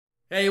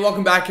Hey,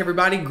 welcome back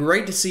everybody.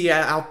 Great to see you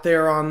out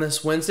there on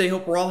this Wednesday.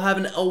 Hope we're all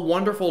having a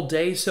wonderful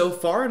day so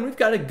far, and we've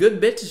got a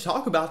good bit to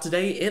talk about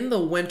today in the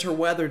winter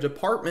weather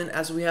department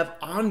as we have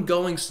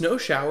ongoing snow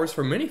showers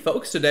for many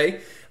folks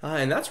today,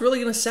 and that's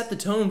really going to set the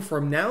tone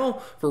from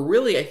now for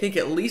really, I think,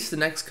 at least the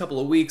next couple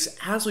of weeks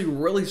as we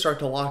really start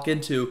to lock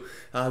into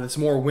this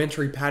more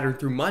wintry pattern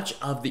through much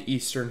of the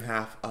eastern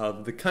half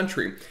of the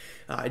country.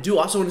 I do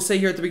also want to say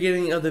here at the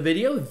beginning of the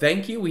video,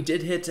 thank you. We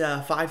did hit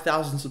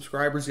 5,000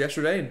 subscribers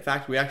yesterday. In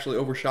fact, we actually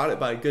overshot it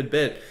by a good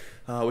bit,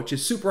 which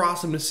is super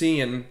awesome to see.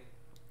 And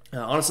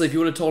honestly, if you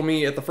would have told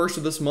me at the first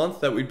of this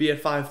month that we'd be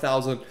at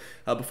 5,000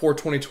 before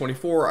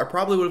 2024, I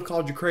probably would have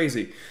called you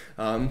crazy.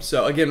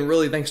 So again,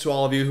 really thanks to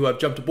all of you who have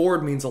jumped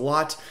aboard. It means a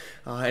lot.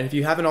 And if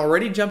you haven't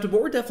already jumped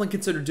aboard, definitely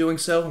consider doing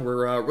so.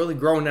 We're really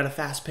growing at a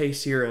fast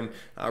pace here and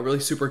really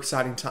super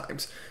exciting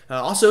times.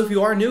 Also, if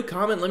you are new,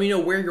 comment, let me know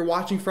where you're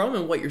watching from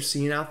and what you're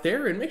seeing out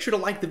there. And make sure to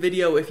like the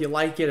video if you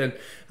like it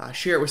and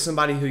share it with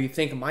somebody who you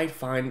think might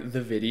find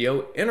the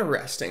video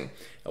interesting.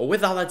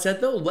 With all that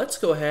said though, let's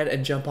go ahead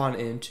and jump on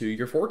into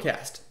your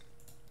forecast.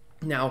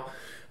 Now,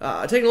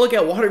 taking a look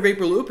at water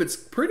vapor loop, it's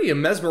pretty a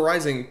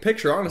mesmerizing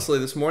picture, honestly,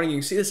 this morning. You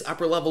can see this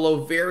upper level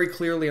low very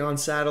clearly on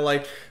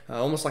satellite,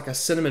 almost like a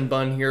cinnamon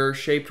bun here,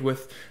 shaped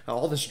with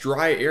all this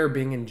dry air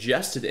being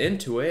ingested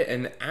into it.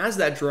 And as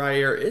that dry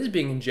air is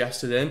being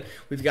ingested in,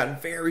 we've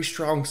got very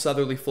strong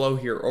southerly flow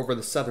here over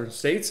the southern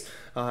states,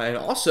 and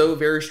also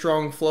very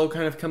strong flow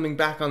kind of coming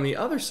back on the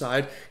other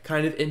side,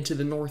 kind of into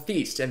the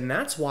northeast. And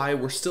that's why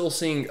we're still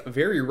seeing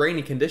very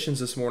rainy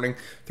conditions this morning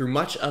through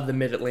much of the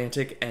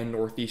mid-Atlantic and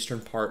northeastern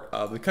part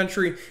of the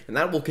country, and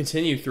that will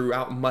continue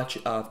throughout much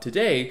of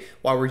today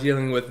while we're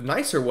dealing with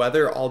nicer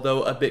weather,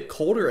 although a bit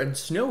colder and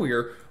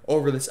snowier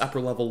over this upper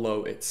level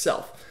low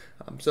itself.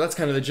 So that's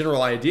kind of the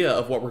general idea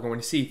of what we're going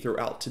to see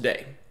throughout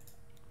today.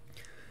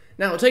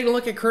 Now, taking a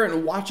look at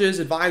current watches,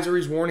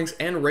 advisories, warnings,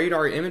 and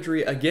radar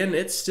imagery, again,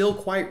 it's still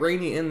quite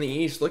rainy in the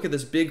east. Look at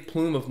this big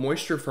plume of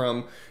moisture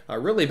from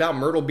really about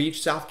Myrtle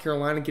Beach, South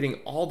Carolina, getting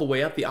all the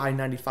way up the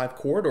I-95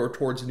 corridor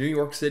towards New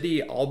York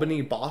City,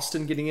 Albany,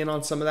 Boston, getting in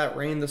on some of that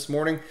rain this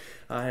morning.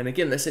 And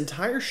again, this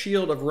entire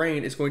shield of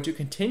rain is going to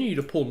continue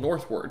to pull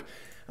northward.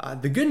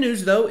 The good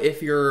news, though,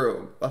 if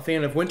you're a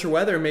fan of winter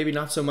weather, maybe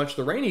not so much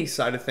the rainy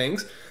side of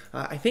things,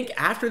 I think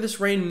after this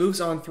rain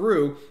moves on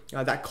through,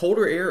 that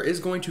colder air is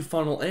going to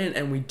funnel in,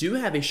 and we do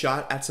have a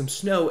shot at some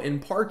snow in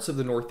parts of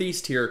the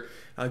northeast here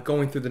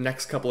going through the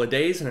next couple of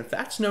days. And if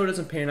that snow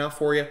doesn't pan out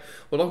for you,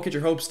 well, don't get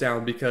your hopes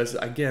down, because,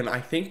 again,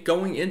 I think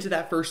going into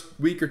that first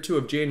week or two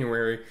of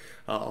January,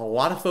 a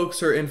lot of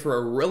folks are in for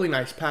a really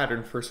nice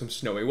pattern for some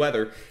snowy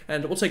weather,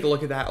 and we'll take a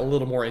look at that a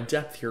little more in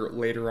depth here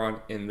later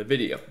on in the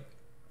video.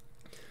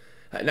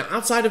 Now,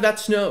 outside of that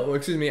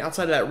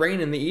outside of that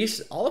rain in the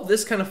east, all of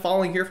this kind of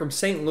falling here from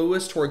St.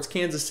 Louis towards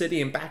Kansas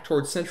City and back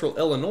towards central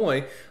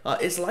Illinois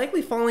is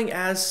likely falling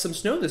as some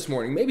snow this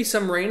morning. Maybe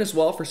some rain as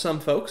well for some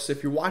folks.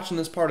 If you're watching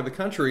this part of the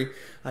country,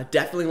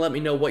 definitely let me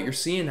know what you're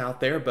seeing out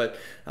there, but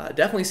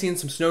definitely seeing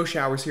some snow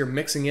showers here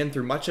mixing in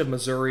through much of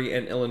Missouri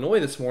and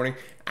Illinois this morning,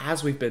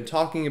 as we've been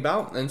talking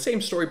about. And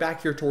same story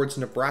back here towards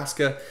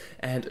Nebraska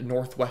and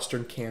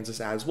northwestern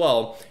Kansas as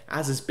well,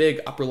 as this big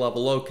upper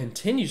level low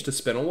continues to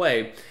spin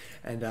away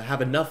and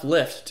have enough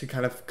lift to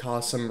kind of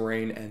cause some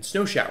rain and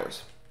snow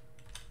showers.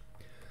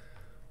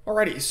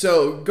 Alrighty,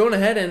 so going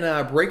ahead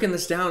and breaking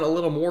this down a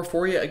little more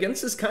for you. Again,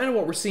 this is kind of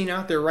what we're seeing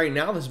out there right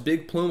now, this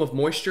big plume of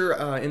moisture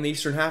in the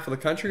eastern half of the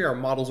country. Our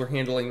models are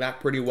handling that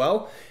pretty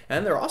well,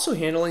 and they're also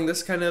handling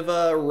this kind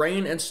of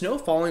rain and snow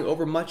falling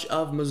over much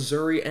of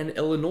Missouri and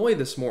Illinois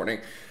this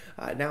morning.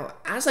 Now,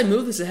 as I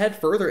move this ahead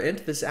further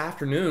into this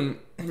afternoon,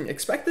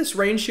 expect this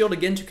rain shield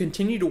again to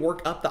continue to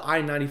work up the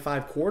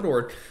I-95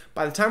 corridor.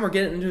 By the time we're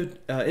getting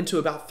into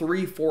about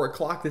 3-4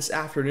 o'clock this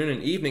afternoon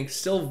and evening,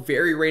 still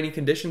very rainy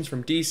conditions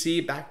from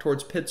D.C. back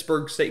towards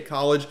Pittsburgh State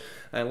College,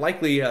 and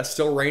likely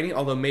still raining,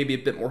 although maybe a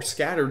bit more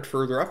scattered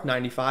further up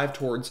 95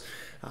 towards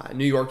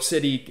New York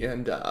City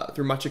and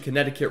through much of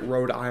Connecticut,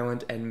 Rhode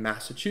Island, and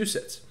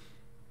Massachusetts.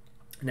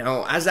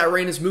 Now, as that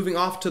rain is moving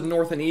off to the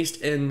north and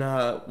east in,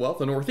 well,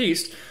 the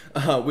northeast,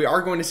 we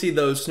are going to see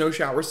those snow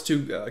showers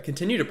to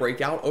continue to break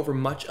out over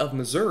much of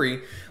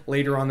Missouri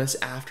later on this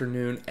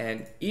afternoon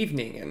and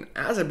evening. And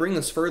as I bring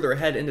this further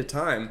ahead into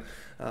time,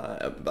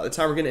 by the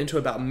time we're getting into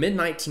about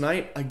midnight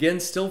tonight, again,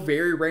 still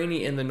very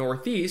rainy in the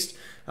northeast,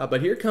 but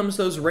here comes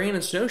those rain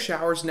and snow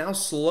showers now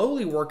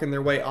slowly working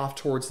their way off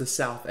towards the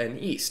south and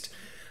east.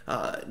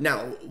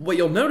 Now, what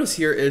you'll notice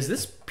here is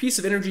this piece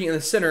of energy in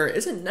the center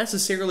isn't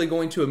necessarily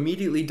going to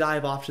immediately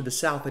dive off to the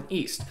south and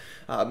east.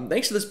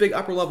 Thanks to this big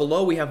upper level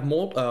low, we have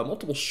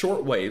multiple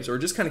short waves, or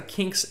just kind of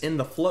kinks in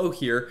the flow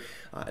here,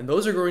 and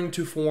those are going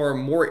to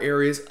form more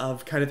areas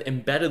of kind of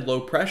embedded low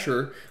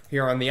pressure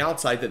here on the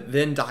outside that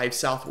then dive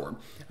southward.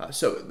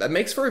 So that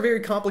makes for a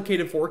very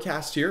complicated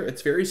forecast here.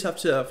 It's very tough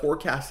to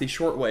forecast these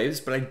short waves,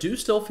 but I do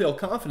still feel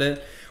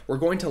confident we're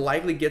going to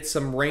likely get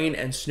some rain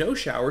and snow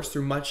showers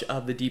through much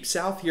of the deep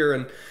south here,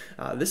 and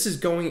this is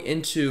going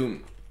into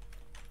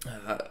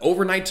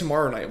Overnight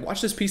tomorrow night,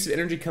 watch this piece of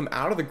energy come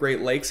out of the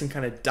Great Lakes and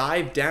kind of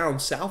dive down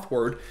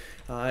southward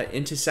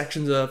into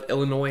sections of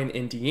Illinois and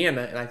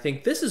Indiana. And I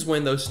think this is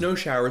when those snow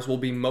showers will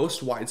be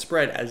most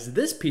widespread, as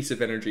this piece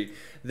of energy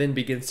then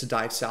begins to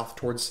dive south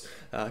towards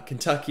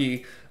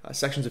Kentucky,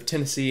 sections of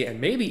Tennessee,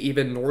 and maybe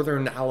even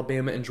northern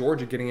Alabama and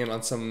Georgia, getting in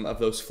on some of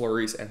those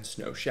flurries and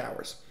snow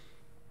showers.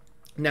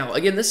 Now,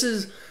 again, this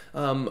is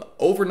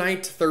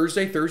overnight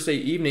Thursday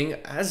evening.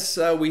 As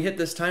we hit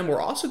this time, we're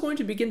also going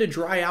to begin to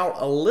dry out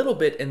a little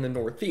bit in the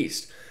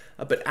northeast.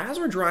 But as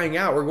we're drying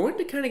out, we're going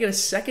to kind of get a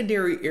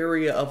secondary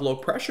area of low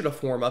pressure to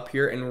form up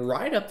here and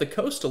ride up the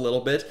coast a little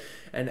bit.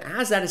 And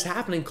as that is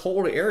happening,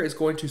 cold air is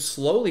going to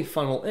slowly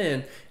funnel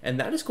in, and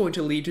that is going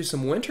to lead to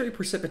some wintry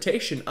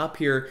precipitation up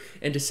here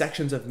into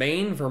sections of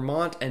Maine,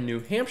 Vermont, and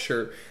New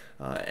Hampshire.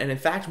 And in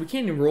fact, we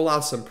can't even rule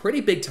out some pretty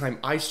big time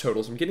ice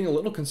totals. I'm getting a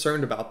little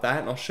concerned about that,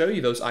 and I'll show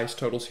you those ice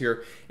totals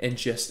here in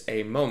just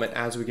a moment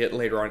as we get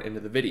later on into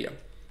the video.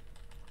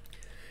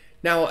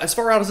 Now, as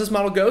far out as this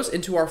model goes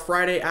into our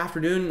Friday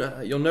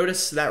afternoon, you'll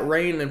notice that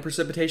rain and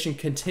precipitation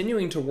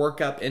continuing to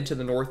work up into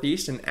the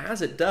northeast, and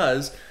as it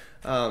does,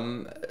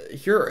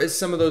 here is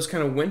some of those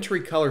kind of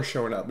wintry colors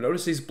showing up.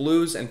 Notice these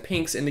blues and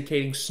pinks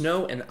indicating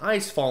snow and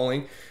ice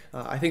falling,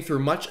 I think through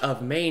much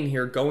of Maine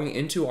here going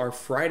into our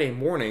Friday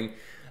morning.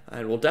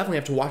 And we'll definitely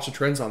have to watch the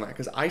trends on that,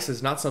 because ice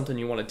is not something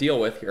you want to deal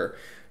with here.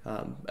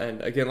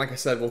 And again, like I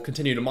said, we'll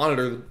continue to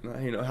monitor,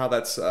 how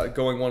that's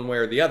going one way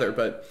or the other.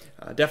 But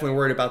definitely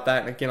worried about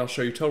that. And again, I'll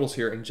show you totals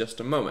here in just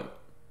a moment.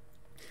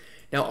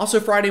 Now, also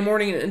Friday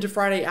morning and into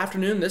Friday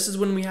afternoon, this is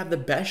when we have the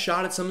best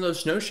shot at some of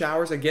those snow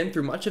showers, again,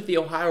 through much of the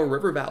Ohio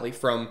River Valley,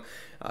 from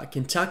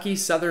Kentucky,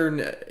 southern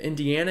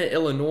Indiana,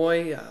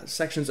 Illinois,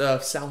 sections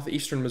of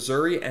southeastern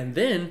Missouri, and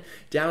then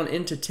down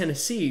into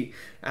Tennessee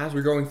as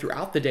we're going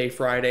throughout the day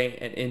Friday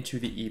and into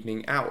the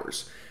evening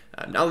hours.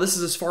 Now, this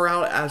is as far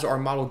out as our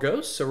model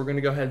goes, so we're going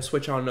to go ahead and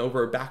switch on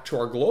over back to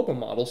our global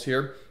models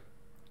here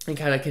and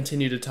kind of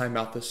continue to time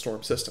out this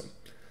storm system.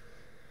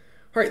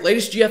 All right,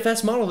 latest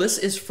GFS model. This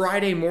is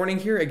Friday morning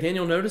here. Again,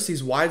 you'll notice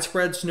these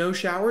widespread snow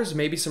showers,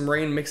 maybe some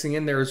rain mixing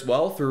in there as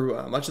well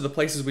through much of the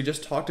places we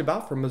just talked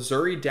about, from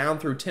Missouri down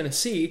through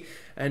Tennessee,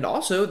 and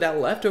also that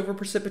leftover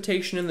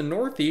precipitation in the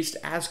northeast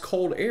as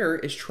cold air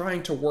is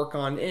trying to work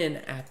on in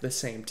at the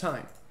same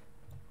time.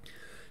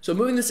 So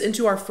moving this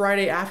into our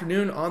Friday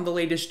afternoon on the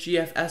latest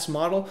GFS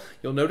model,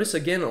 you'll notice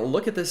again,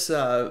 look at this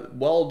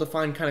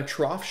well-defined kind of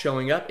trough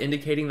showing up,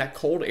 indicating that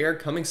cold air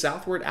coming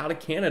southward out of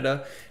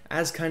Canada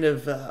as kind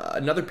of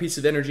another piece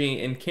of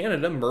energy in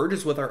Canada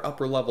merges with our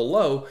upper level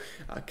low,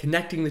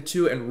 connecting the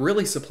two and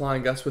really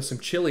supplying us with some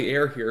chilly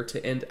air here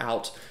to end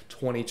out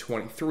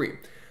 2023.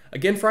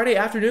 Again, Friday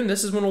afternoon,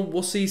 this is when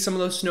we'll see some of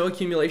those snow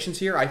accumulations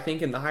here, I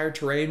think, in the higher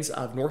terrains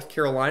of North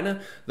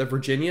Carolina, the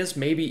Virginias,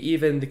 maybe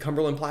even the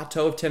Cumberland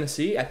Plateau of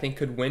Tennessee, I think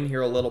could win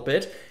here a little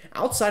bit.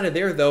 Outside of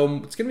there, though,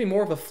 it's going to be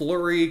more of a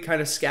flurry,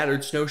 kind of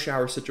scattered snow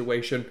shower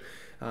situation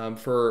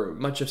for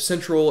much of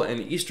central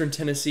and eastern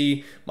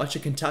Tennessee, much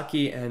of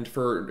Kentucky, and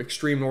for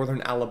extreme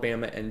northern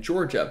Alabama and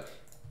Georgia.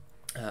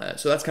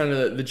 So that's kind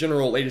of the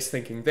general latest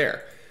thinking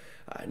there.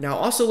 Now,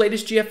 also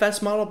latest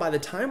GFS model, by the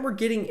time we're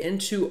getting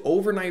into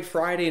overnight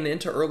Friday and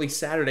into early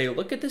Saturday,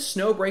 look at this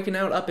snow breaking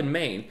out up in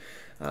Maine.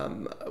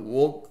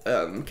 We'll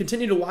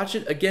continue to watch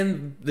it.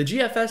 Again, the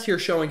GFS here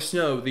showing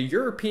snow. The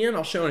European,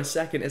 I'll show in a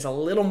second, is a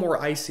little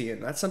more icy,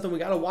 and that's something we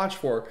got to watch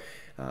for.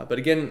 But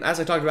again, as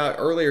I talked about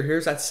earlier,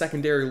 here's that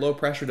secondary low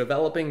pressure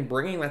developing,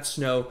 bringing that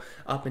snow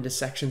up into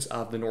sections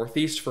of the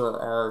northeast for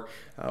our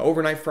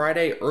overnight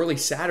Friday, early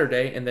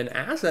Saturday, and then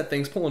as that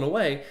thing's pulling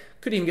away,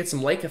 could even get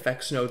some lake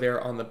effect snow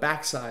there on the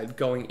backside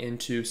going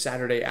into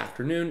Saturday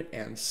afternoon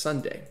and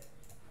Sunday.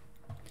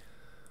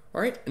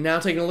 All right, now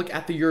taking a look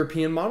at the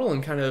European model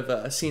and kind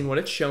of seeing what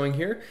it's showing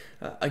here.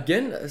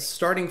 Again,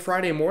 starting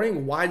Friday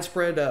morning,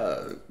 widespread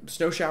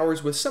snow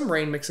showers with some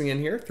rain mixing in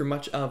here through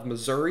much of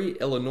Missouri,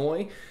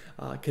 Illinois,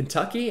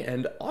 Kentucky,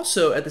 and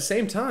also at the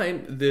same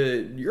time,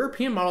 the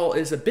European model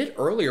is a bit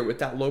earlier with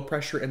that low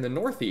pressure in the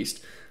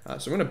northeast.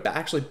 So I'm going to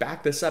actually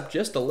back this up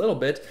just a little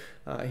bit.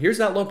 Here's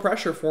that low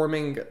pressure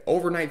forming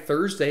overnight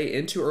Thursday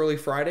into early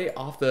Friday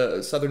off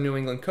the southern New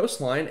England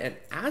coastline, and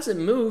as it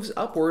moves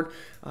upward,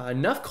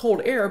 enough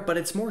cold air, but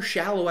it's more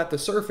shallow at the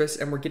surface,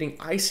 and we're getting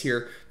ice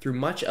here through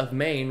much of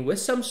Maine with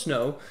some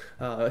snow,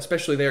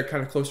 especially there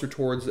kind of closer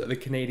towards the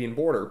Canadian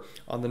border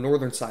on the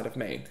northern side of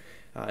Maine.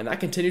 And that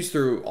continues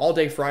through all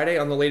day Friday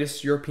on the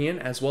latest European,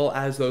 as well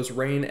as those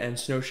rain and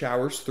snow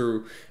showers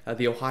through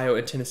the Ohio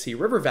and Tennessee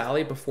River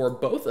Valley before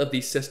both of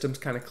these systems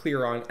kind of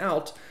clear on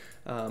out,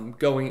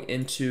 going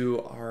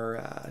into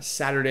our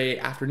Saturday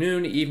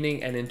afternoon,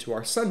 evening, and into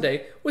our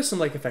Sunday with some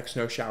lake effect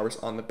snow showers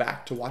on the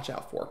back to watch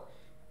out for.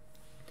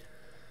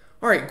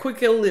 All right,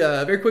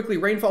 very quickly,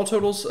 rainfall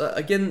totals.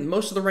 Again,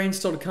 most of the rain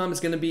still to come is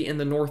going to be in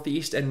the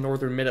northeast and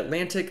northern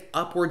mid-Atlantic,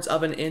 upwards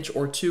of an inch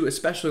or two,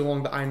 especially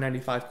along the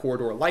I-95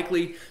 corridor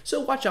likely, so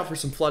watch out for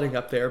some flooding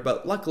up there,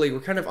 but luckily we're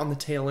kind of on the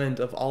tail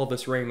end of all of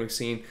this rain we've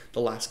seen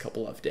the last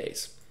couple of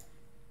days.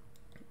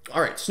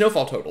 All right,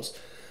 snowfall totals.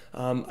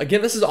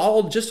 Again, this is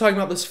all just talking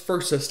about this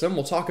first system.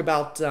 We'll talk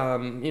about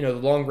the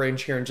long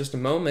range here in just a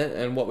moment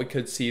and what we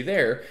could see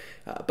there.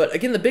 But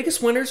again, the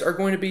biggest winners are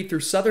going to be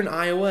through southern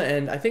Iowa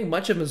and I think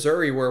much of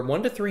Missouri, where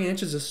 1 to 3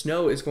 inches of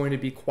snow is going to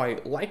be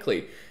quite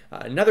likely.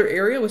 Another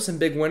area with some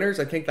big winners,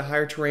 I think the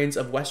higher terrains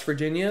of West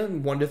Virginia,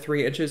 1 to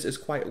 3 inches is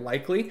quite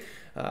likely.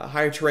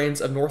 Higher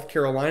terrains of North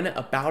Carolina,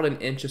 about 1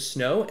 inch of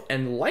snow,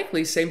 and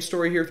likely same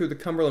story here through the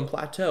Cumberland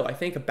Plateau. I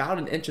think about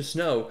 1 inch of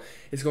snow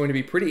is going to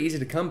be pretty easy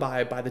to come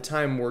by the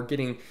time we're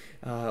getting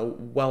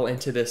well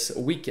into this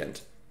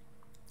weekend.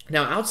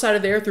 Now, outside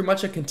of there, through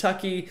much of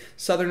Kentucky,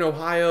 southern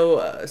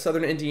Ohio,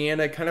 southern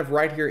Indiana, kind of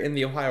right here in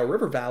the Ohio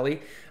River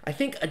Valley, I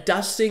think a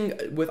dusting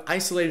with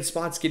isolated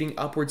spots getting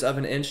upwards of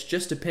 1 inch,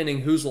 just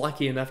depending who's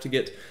lucky enough to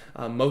get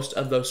most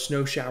of those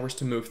snow showers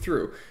to move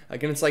through.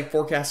 Again, it's like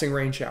forecasting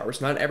rain showers.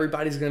 Not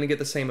everybody's going to get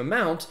the same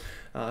amount.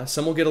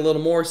 Some will get a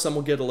little more, some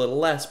will get a little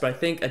less, but I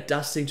think a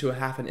dusting to a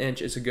 1/2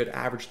 inch is a good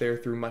average there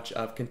through much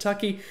of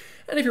Kentucky.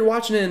 And if you're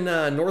watching in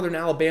northern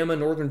Alabama,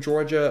 northern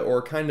Georgia,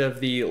 or kind of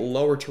the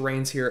lower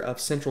terrains here of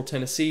central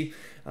Tennessee,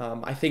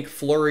 I think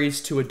flurries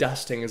to a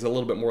dusting is a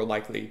little bit more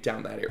likely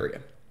down that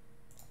area.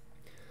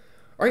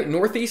 All right,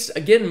 northeast,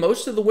 again,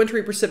 most of the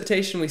wintry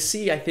precipitation we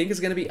see, I think, is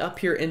going to be up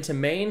here into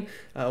Maine,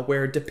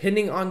 where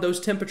depending on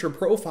those temperature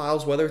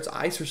profiles, whether it's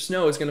ice or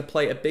snow, is going to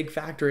play a big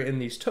factor in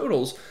these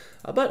totals.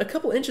 But a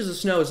couple inches of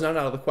snow is not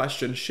out of the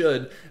question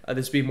should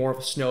this be more of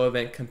a snow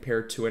event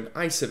compared to an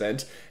ice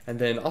event. And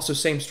then also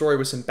same story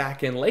with some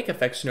back-end lake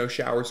effect snow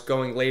showers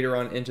going later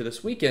on into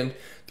this weekend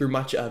through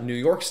much of New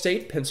York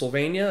State,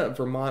 Pennsylvania,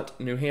 Vermont,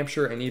 New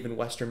Hampshire, and even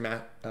western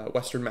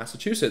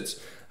Massachusetts,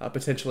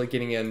 potentially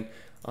getting in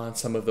on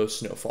some of those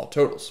snowfall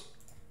totals.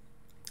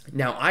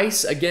 Now,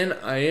 ice, again,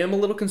 I am a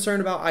little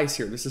concerned about ice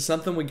here. This is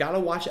something we got to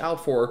watch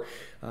out for.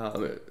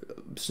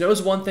 Snow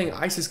is one thing,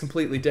 ice is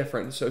completely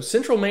different. So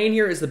central Maine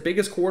here is the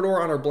biggest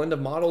corridor on our blend of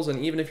models,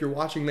 and even if you're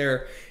watching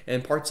there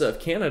in parts of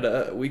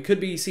Canada, we could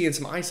be seeing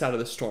some ice out of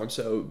the storm,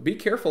 so be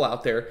careful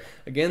out there.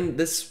 Again,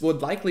 this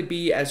would likely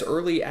be as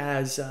early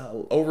as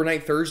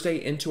overnight Thursday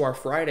into our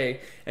Friday,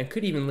 and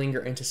could even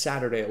linger into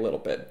Saturday a little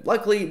bit.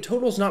 Luckily,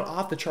 total's not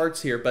off the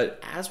charts here,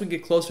 but as we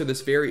get closer,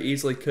 this very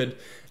easily could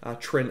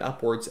trend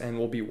upwards, and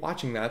we'll be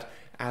watching that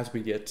as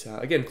we get,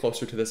 again,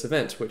 closer to this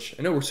event, which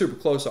I know we're super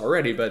close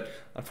already, but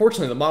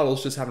unfortunately the model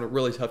is just having a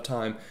really tough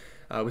time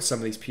with some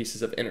of these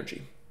pieces of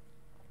energy.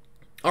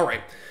 All right,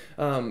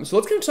 so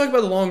let's kind of talk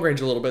about the long range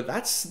a little bit.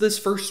 That's this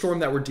first storm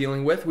that we're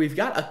dealing with. We've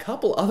got a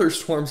couple other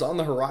storms on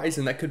the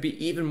horizon that could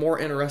be even more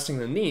interesting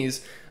than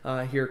these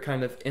here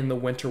kind of in the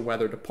winter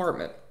weather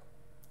department.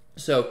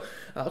 So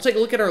I'll take a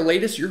look at our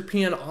latest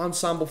European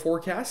ensemble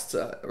forecasts.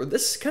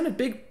 This kind of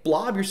big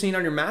blob you're seeing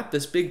on your map,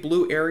 this big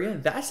blue area,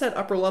 that's that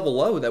upper level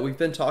low that we've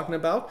been talking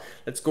about.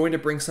 That's going to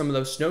bring some of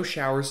those snow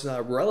showers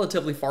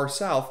relatively far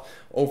south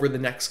over the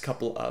next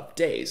couple of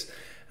days.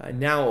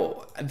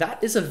 Now,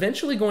 that is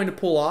eventually going to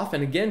pull off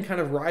and again kind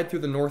of ride through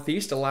the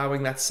northeast,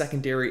 allowing that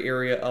secondary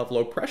area of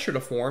low pressure to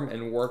form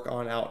and work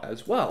on out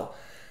as well.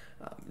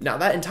 Now,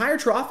 that entire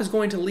trough is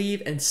going to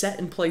leave and set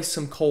in place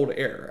some cold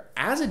air.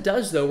 As it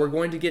does, though, we're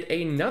going to get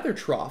another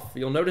trough.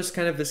 You'll notice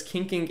kind of this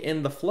kinking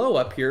in the flow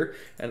up here,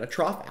 and a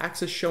trough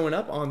axis showing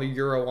up on the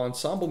Euro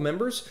ensemble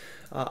members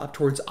up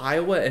towards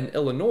Iowa and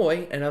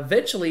Illinois, and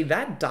eventually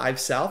that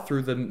dives south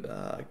through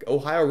the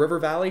Ohio River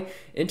Valley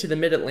into the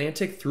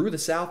mid-Atlantic through the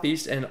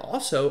southeast, and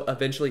also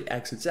eventually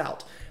exits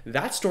out.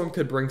 That storm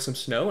could bring some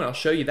snow, and I'll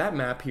show you that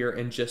map here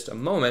in just a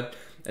moment.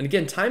 And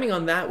again, timing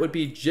on that would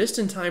be just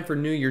in time for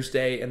New Year's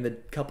Day and the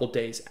couple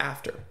days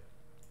after.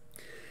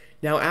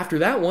 Now, after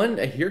that one,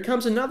 here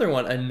comes another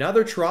one,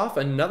 another trough,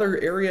 another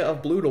area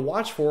of blue to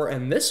watch for,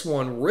 and this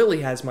one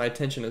really has my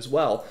attention as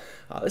well.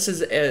 This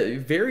is a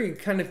very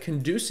kind of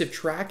conducive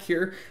track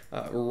here,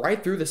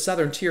 right through the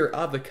southern tier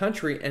of the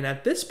country, and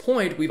at this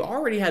point, we've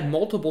already had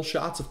multiple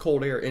shots of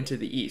cold air into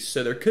the east,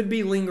 so there could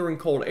be lingering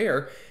cold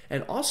air.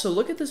 And also,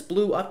 look at this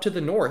blue up to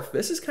the north.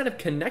 This is kind of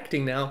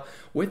connecting now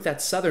with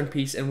that southern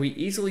piece, and we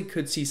easily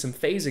could see some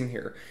phasing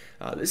here.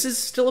 This is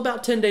still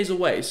about 10 days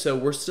away, so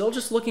we're still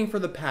just looking for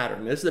the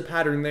pattern. Is the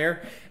pattern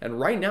there? And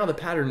right now, the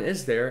pattern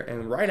is there,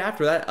 and right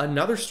after that,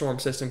 another storm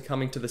system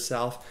coming to the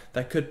south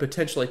that could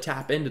potentially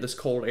tap into this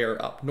cold air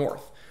up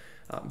north.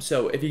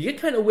 So if you get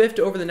kind of whiffed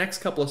over the next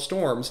couple of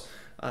storms,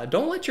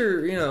 don't let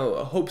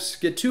your hopes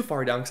get too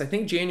far down, because I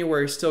think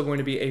January is still going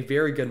to be a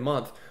very good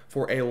month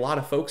for a lot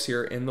of folks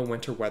here in the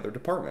winter weather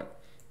department.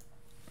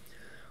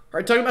 All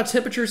right, talking about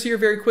temperatures here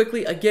very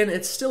quickly. Again,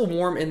 it's still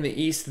warm in the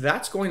east.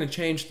 That's going to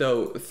change,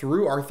 though,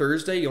 through our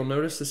Thursday. You'll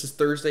notice this is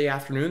Thursday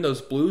afternoon.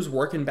 Those blues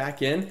working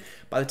back in.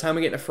 By the time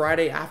we get to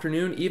Friday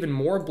afternoon, even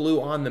more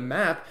blue on the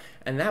map.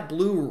 And that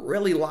blue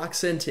really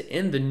locks in to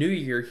end the new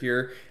year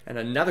here. And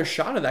another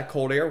shot of that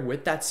cold air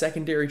with that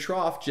secondary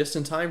trough just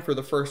in time for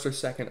the 1st or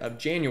 2nd of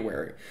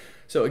January.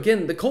 So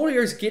again, the cold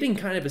air is getting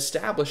kind of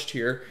established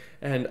here.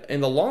 And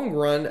in the long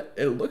run,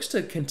 it looks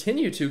to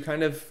continue to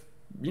kind of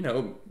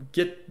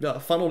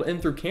get funneled in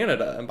through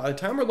Canada. And by the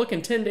time we're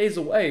looking 10 days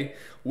away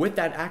with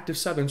that active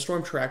southern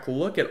storm track,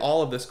 look at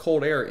all of this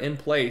cold air in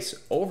place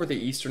over the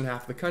eastern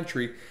half of the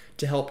country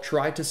to help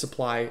try to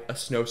supply a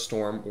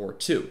snowstorm or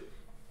two.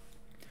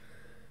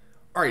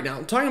 All right,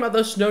 now talking about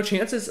those snow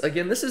chances,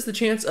 again, this is the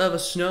chance of a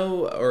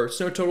snow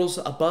totals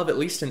above at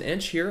least an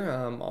inch here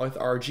with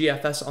our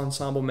GFS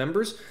ensemble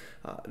members.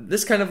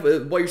 This kind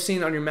of what you're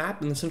seeing on your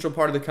map in the central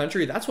part of the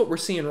country, that's what we're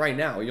seeing right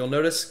now. You'll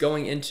notice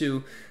going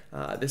into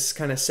this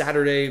kind of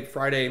Saturday,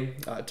 Friday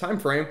time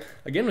frame,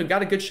 again, we've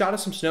got a good shot of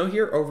some snow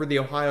here over the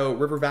Ohio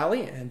River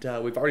Valley, and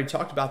we've already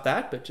talked about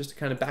that, but just to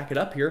kind of back it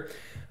up here,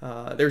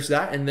 there's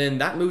that, and then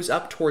that moves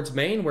up towards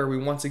Maine, where we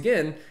once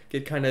again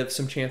get kind of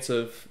some chance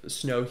of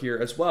snow here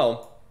as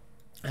well,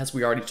 as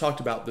we already talked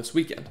about this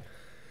weekend.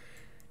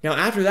 Now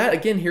after that,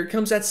 again, here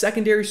comes that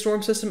secondary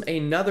storm system,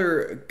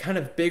 another kind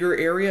of bigger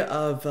area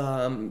of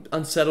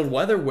unsettled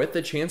weather with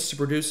the chance to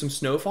produce some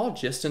snowfall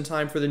just in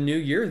time for the new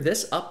year.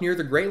 This up near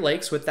the Great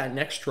Lakes with that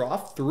next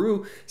trough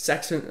through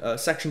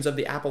sections of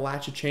the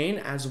Appalachia chain,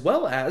 as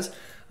well as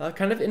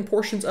kind of in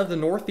portions of the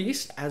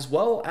Northeast, as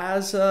well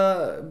as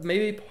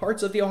maybe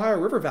parts of the Ohio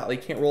River Valley.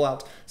 Can't rule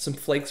out some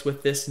flakes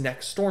with this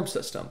next storm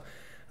system.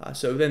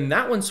 So then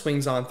that one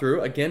swings on through,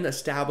 again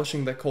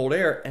establishing the cold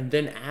air, and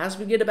then as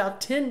we get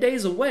about 10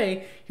 days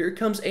away, here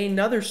comes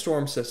another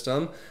storm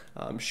system,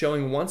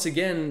 showing once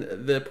again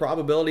the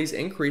probabilities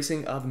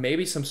increasing of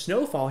maybe some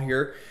snowfall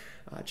here.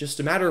 Just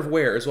a matter of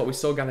where is what we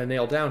still got to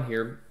nail down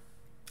here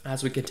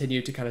as we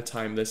continue to kind of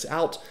time this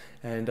out.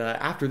 And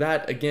after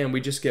that, again,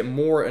 we just get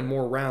more and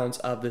more rounds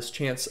of this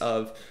chance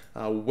of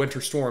winter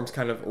storms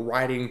kind of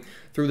riding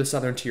through the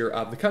southern tier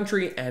of the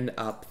country and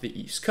up the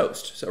East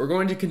Coast. So we're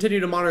going to continue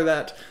to monitor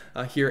that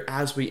here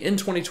as we end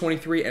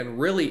 2023, and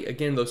really,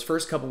 again, those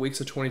first couple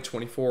weeks of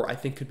 2024, I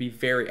think could be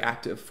very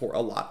active for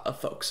a lot of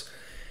folks.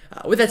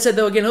 With that said,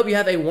 though, again, hope you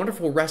have a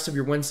wonderful rest of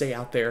your Wednesday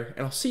out there,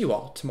 and I'll see you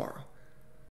all tomorrow.